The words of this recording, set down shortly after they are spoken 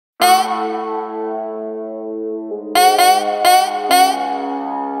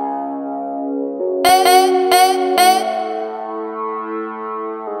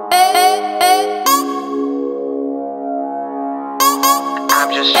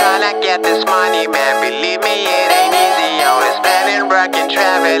tryna get this money, man. Believe me, it ain't easy. Only spending, working,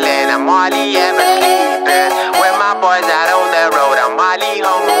 traveling. I'm hardly ever sleeping. When my boys out on the road, I'm hardly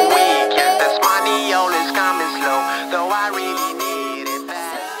home on weekends. This money always coming slow, though I really need it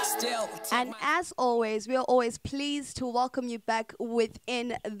fast. And as always, we are always pleased to welcome you back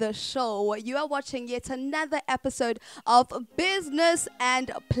within the show. You are watching yet another episode of Business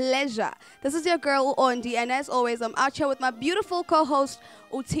and Pleasure. This is your girl, Ondie, and as always, I'm out here with my beautiful co-host,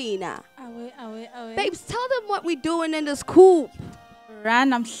 Thina. Babes, tell them what we're doing in this coop.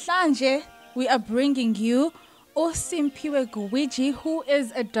 Namhlanje, we are bringing you Simphiwe Gwiji, who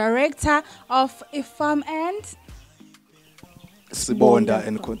is a director of a farm and Sibonda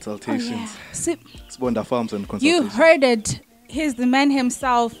and Consultations. Sibonda Farms and Consultations. You heard it. He's the man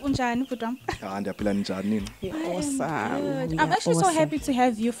himself. Unjani Putam? Awesome. I'm actually so happy to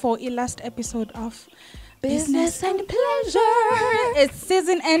have you for a last episode of Business and Pleasure. It's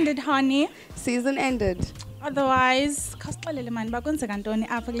season ended, honey. Season ended. Otherwise,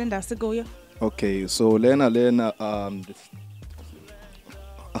 okay, so Lena,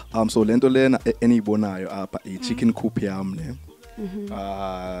 so lento lena enibonayo apha chicken coop yam ne.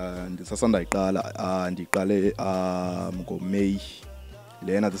 Ndisasanda iqala ndiqale ngo-May.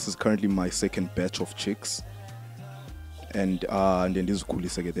 Lena, this is currently my second batch of chicks, and then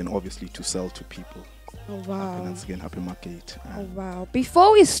ndizikhulise ke then obviously to sell to people. Oh wow. Once again, happy Margate. Oh wow.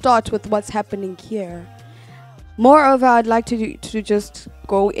 Before we start with what's happening here, moreover, I'd like to just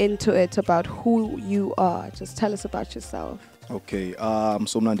go into it about who you are. Just tell us about yourself. Okay,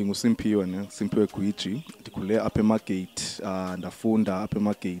 so mna ndinguSimphiwe ne, Simphiwe Gwiji. Ndikhule apha eMargate, ndafunda apha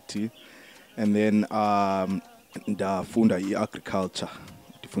eMargate, and then ndafunda i-agriculture.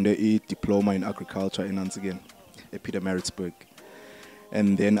 Ndifunde i-diploma in agriculture eNantsigen, ePietermaritzburg.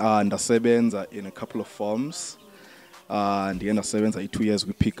 And then ndasebenza in a couple of farms. Ndiye ndasebenza 2 years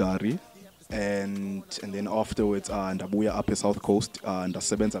kwiPigari. And then afterwards ndabuya up South Coast,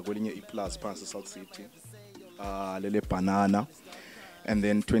 ndasebenza kwelinye iplaza phansi South City, lele banana. And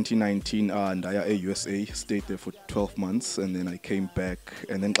then 2019 ndaya USA, stayed there for 12 months, and then I came back.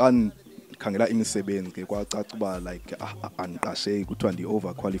 And then xa ndikhangela imisebenzi ke kwacaca uba like andiqasheki kuthiwa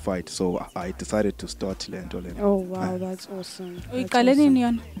ndi-overqualified, so I decided to start le nto lena. Oh wow, that's awesome. Uyiqale nini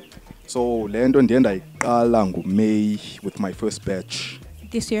yona? So le nto ndiye ndayiqala ngoMay with my first batch.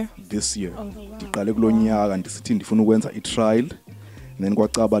 This year? This year. Oh, wow. Ndiqale kulo nyaka ndisithi ndifuna ukwenza i-trial, and then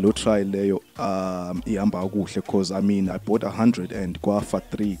kwacaba lo trial leyo ihamba kakuhle because I mean I bought 100 and kwafa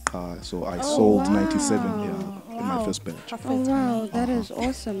 3 qha, so I sold 97 in my first batch. Oh wow, that is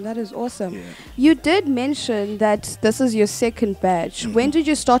awesome. That is awesome. Yeah. You did mention that this is your second batch. When did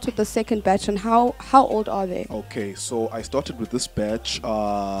you start with the second batch, and how old are they? Okay, so I started with this batch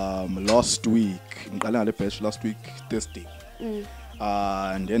last week. Ngiqale ngale batch last week Thursday.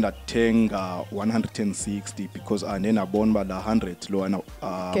 And then I think 160 because and then I bought by the 100 low and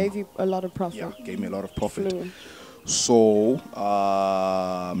Gave you a lot of profit. Yeah, gave me a lot of profit. Flew. So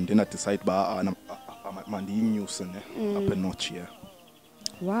then I decided by news up a notch here.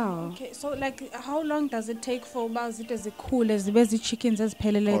 Wow. Okay, so like how long does it take for it as cool as the best chickens as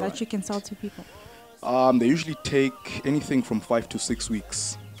pelele that you can sell to people? They usually take anything from 5 to 6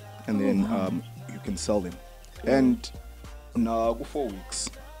 weeks, and then you can sell them. And now 4 weeks.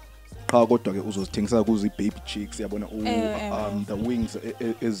 Kodwa ke uzozithengisa kuzi baby chicks yabona the wings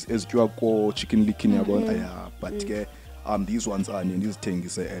is due chicken licking yabona, yeah, but ke these ones are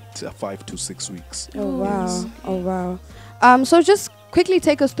ndizithengise at 5 to 6 weeks. Oh wow. Yes. Oh wow. So just quickly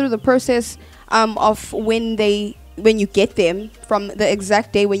take us through the process of when you get them, from the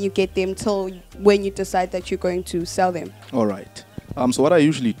exact day when you get them till when you decide that you're going to sell them. All right. So what I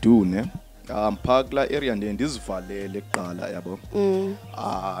usually do ne, phakla area ndizivalele kuqala yabo.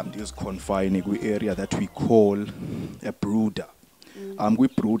 Ndiziconfine kwi-area that we call a brooder.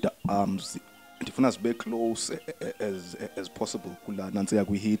 Kwi-brooder ndifuna zibe close as possible kula nantsiya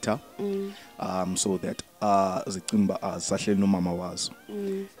kwi-heater, so that zicimba azisahleli nomama wazo.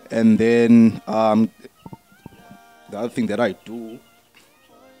 And then the other thing that I do,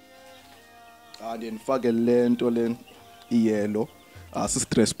 ndifake le nto le iyellow,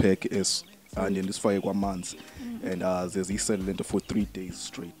 si-stress pack is, and then ndisifake kwamanzi, and ziyisele le nto for 3 days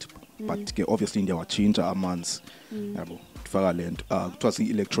straight. But ke obviously ndiyawachinja amanzi, yabo ndifaka le nto kuthiwa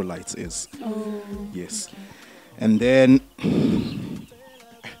si-electrolytes is. Yes. And then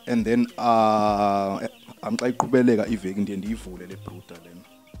xa iqhubeleka iveki ndiye ndiyivule le brooder lena,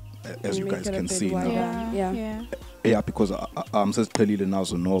 as you guys can see now. Yeah, because seziqhelile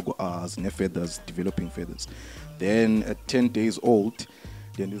nazo noko zine-feathers, developing feathers. Then at 10 days old,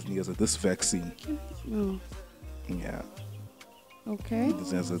 then ndizinikeza this vaccine. Yeah. Okay.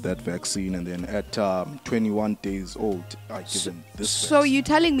 There's that vaccine, and then at 21 days old, I give them this. So vaccine. you're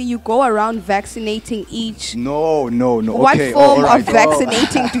telling me you go around vaccinating each? No. What Okay, form all of right.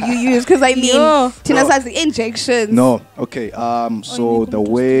 vaccinating do you use? Because I mean, Yo. Tina No. has the injections. No, okay. So the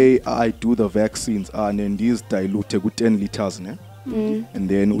way I do the vaccines are then these dilute with 10 liters, ne? And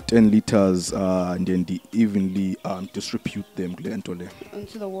then with 10 liters, and then they evenly distribute them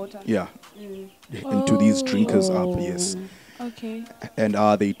Into the water. yeah, into these drinkers up, yes. Okay. And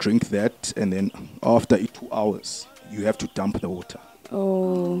they drink that, and then after 2 hours, you have to dump the water.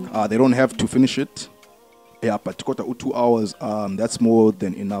 Oh. They don't have to finish it. Yeah, but 2 hours, that's more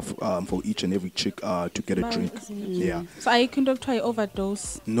than enough for each and every chick to get a drink. Yeah. So I can try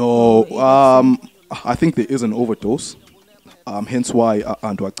overdose. No, Or I think there is an overdose. Hence why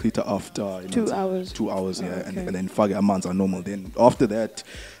and Wakita after 2 hours. 2 hours, yeah, Okay. and then fage amanzi are normal. Then after that,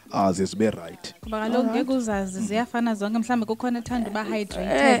 there's be right. Ngoba kaloku ngeke uzazi ziyafana zonke mhlambe kukhona ethanda uba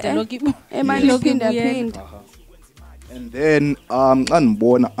hydrated lokhu Phinda. And then xa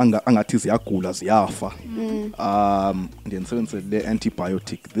ndibona angathi ziyagula ziyafa, ndiye ndisebenzise le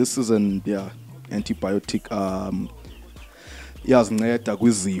antibiotic. This is an antibiotic iyazinceda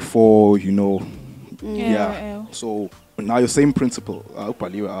kwizifo, you know. Yeah. So now your same principle.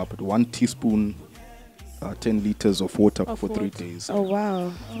 Ubhaliwe up 1 teaspoon 10 liters of water for 3 days. Oh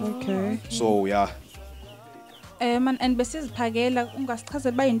wow. Okay. So yeah. Man and besiziphakela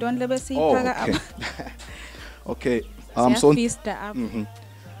ungasichazela ba yintoni le Oh, besiyiphaka okay. Okay. so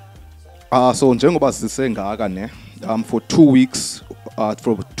So njengoba sisengaka ne for 2 weeks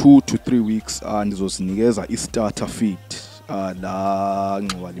from 2 to 3 weeks ndizosinikeza i-starter feed la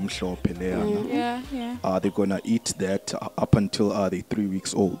ngxowa limhlophe leyana. yeah. They're gonna eat that up until they're 3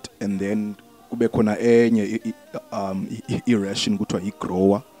 weeks old, and then kube khona enye i-ration kuthiwa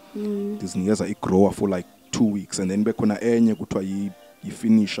i-grower. Ndizinikeza i-grower for like 2 weeks, and then bekhona enye kuthiwa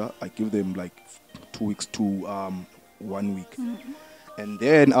i-finisher. I give them like 2 weeks to 1 week. And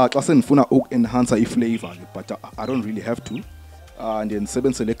then xa sendifuna uku-enhancer i-flavor, but I don't really have to, ndiye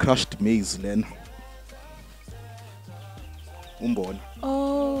ndisebenzise le crushed maize lena, umbona,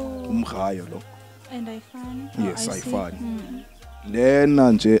 umgrayo lo. And I found. Yes, I found.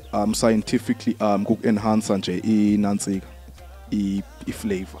 Lena nje scientifically kuku-enhancer nje inantsika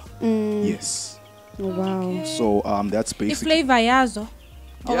i-flavor. Yes. Oh, wow. So that's basically I-flavor yazo.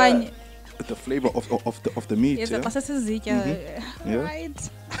 Okanye the flavor of the meat. yes, Yeah. xa sesizitya. Yeah.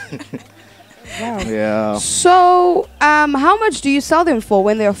 Right. Wow. Yeah. So, how much do you sell them for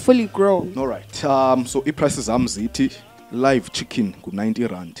when they are fully grown? All right. So i-prices zithi live chicken ku 90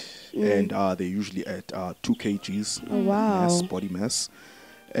 rand, and they're usually at 2 kgs. Oh, wow. Mass, body mass,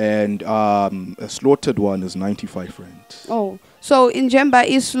 and a slaughtered one is 95 rand. Oh, so in Jemba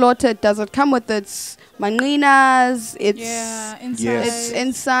is slaughtered. Does it come with its manginas? Its Inside. Yes. its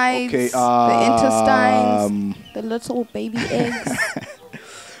insides, Okay, the intestines, the little baby eggs.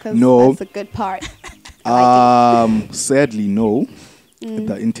 'Cause No. that's a good part. I like Sadly, no.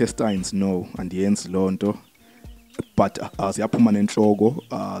 The intestines, no, and the ends lonto. But ziyaphuma nenhloko,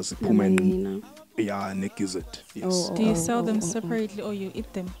 ziphuma Manina. yeah, negizzard. Yes. Do you sell them separately or you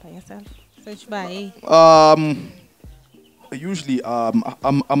eat them by yourself? Search by. Usually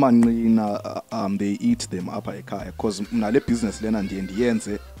amanqina they eat them apha ekhaya, because mna le business lena ndiye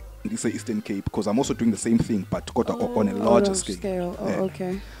ndiyenze ndise Eastern Cape, because I'm also doing the same thing but kodwa on a larger scale. Oh, Yeah.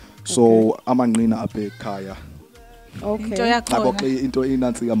 okay. So amanqina apha ekhaya Into Okay. yakhona. abo into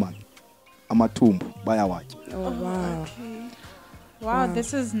inantsika manje amathumbu bayawatya. Oh, wow. Wow,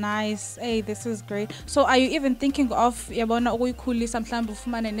 this is nice. Hey, this is great. So are you even thinking of yabona ukuyikhulisa mhlawumbe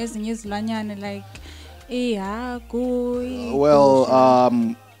ufumane nezinye izilwanyane like ihagu? Well,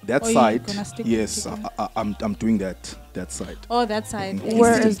 that Or you side, gonna stick with yes, chicken? I'm doing that side. Oh, that side.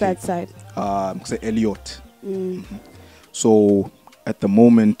 Where Eastern is that Cape. side? Say Elliot. So at the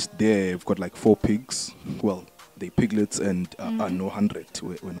moment they've got like 4 pigs. Well, they piglets and no 100.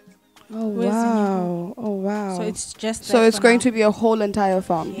 Oh, Where's the wow. Oh, wow. So it's just So it's going to be a whole entire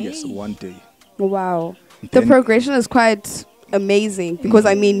farm. Yes, one day. Wow. The Then- progression is quite amazing because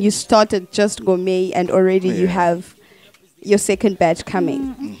I mean you started just gourmet and already you Yeah. have your second batch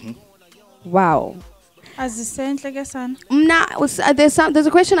coming. Wow. azisenhle ke sana. There's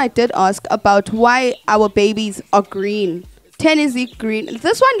a question I did ask about why our babies are green. 10 is the green.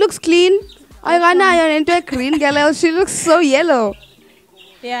 This one looks clean. Green girl. She looks so yellow.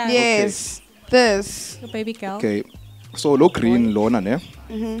 Yeah. Yes. This. The baby girl. Okay. So lo green lona ne.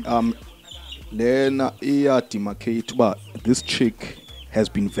 Lena iya demarcate uba this chick has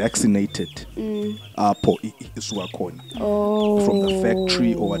been vaccinated. Apho isuka khona. Oh. From the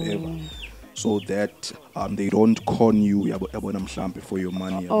factory or whatever. so that they don't con you yabona mhlambe for your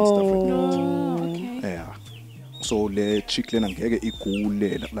money and stuff like that. Oh, okay. Yeah. So le chick lena ngeke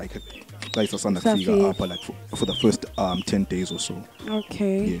igule like sasanda Safika. fika apha like for the first 10 days or so.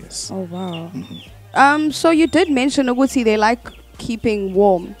 Okay. Yes. Oh wow. So you did mention ukuthi they like keeping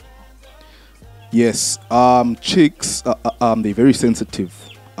warm. Yes. Chicks they're very sensitive.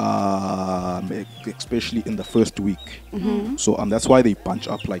 Especially in the first week. So that's why they bunch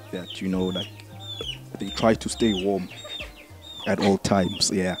up like that, you know, like they try to stay warm at all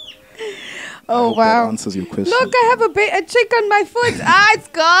times. Yeah. I Oh hope wow. that answers your question. Look, I have a chick on my foot. It's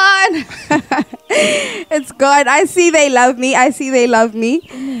gone. It's gone. I see they love me.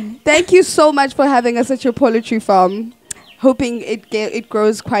 Thank you so much for having us at your poultry farm. Hoping it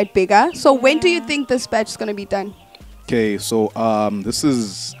grows quite bigger. So when do you think this batch is going to be done? Okay, so this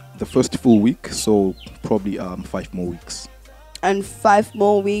is the first full week, so probably 5 more weeks. And 5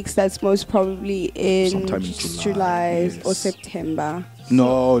 more weeks, that's most probably in Sometime in July, yes. or September.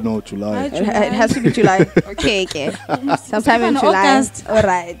 No, July. July. It has to be July. Okay. Sometime in July. August. All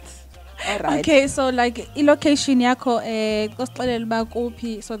right. Okay, so like location yakho kosixelela ba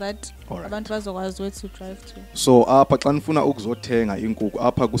kuphi so that Alright. abantu bazokwazi where to drive to. So apha xa nifuna ukuzothenga inkukhu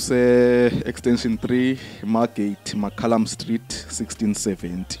apha kuse extension 3 Margate Macallum Street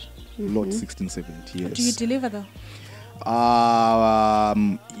 1670. Lot 1670. Yes. Do you deliver though?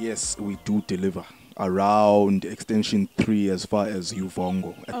 Yes, we do deliver around extension 3 as far as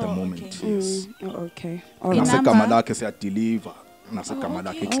Uvongo at the moment. Okay. Yes. Okay. All right. Nasegama lakhe siya deliver. Nasegama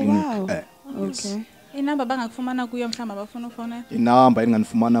lakhe clinic. wow. Yes. Okay. Inamba bangakufumana kuyo mhlamba bafuna ufone. Inamba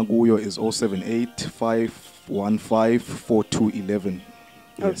enganifumana kuyo is 078-515-4211.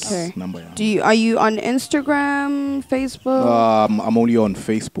 Yes, Okay. number yami. Are you on Instagram, Facebook? I'm only on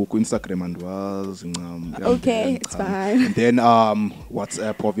Facebook, Instagram and was. Okay, it's fine. And then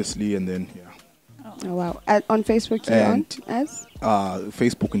WhatsApp obviously, and then yeah. Oh wow. On Facebook you're on And- as?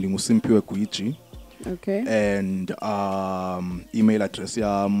 Facebook ndingu Simphiwe Gwiji, Okay. and email address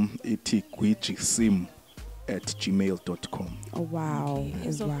yam ithi gwijisim@gmail.com. Oh wow.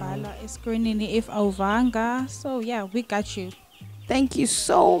 Izobhala escreenini if awuvanga. So yeah, we got you. Thank you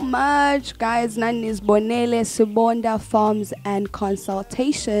so much, guys. Nani is Bonele Sibonda Farms and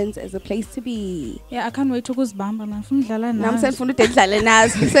Consultations is a place to be. Yeah, I can't wait to ukuzibamba man. Funa udlala Nam nazo. sendifuna udlala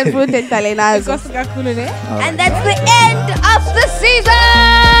nazo. Sendifuna udlala nazo. Inkosi kakhulu le. And that's the end of the season.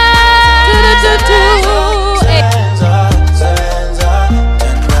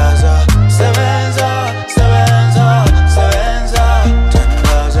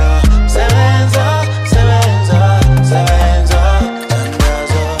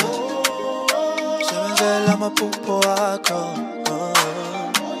 Mapupo wako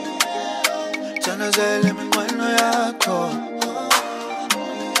Tanazele mingweno yako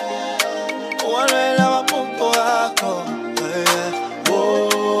Walwela mapupo wako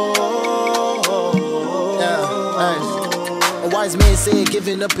A wise man said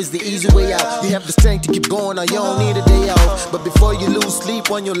giving up is the easy way out. You have the strength to keep going or you don't need a day off. But before you lose sleep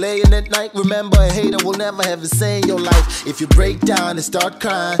when you're laying at night, remember a hater will never have a say in your life. If you break down and start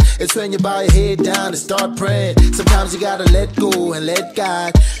crying, it's when you bow your head down and start praying. Sometimes you gotta let go and let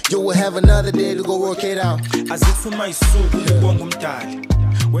God. You will have another day to go work it out. Azifuma isuku libonga umdali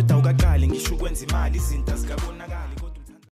Wetha ukaqali ngisho ukwenza imali izinto azikabonakali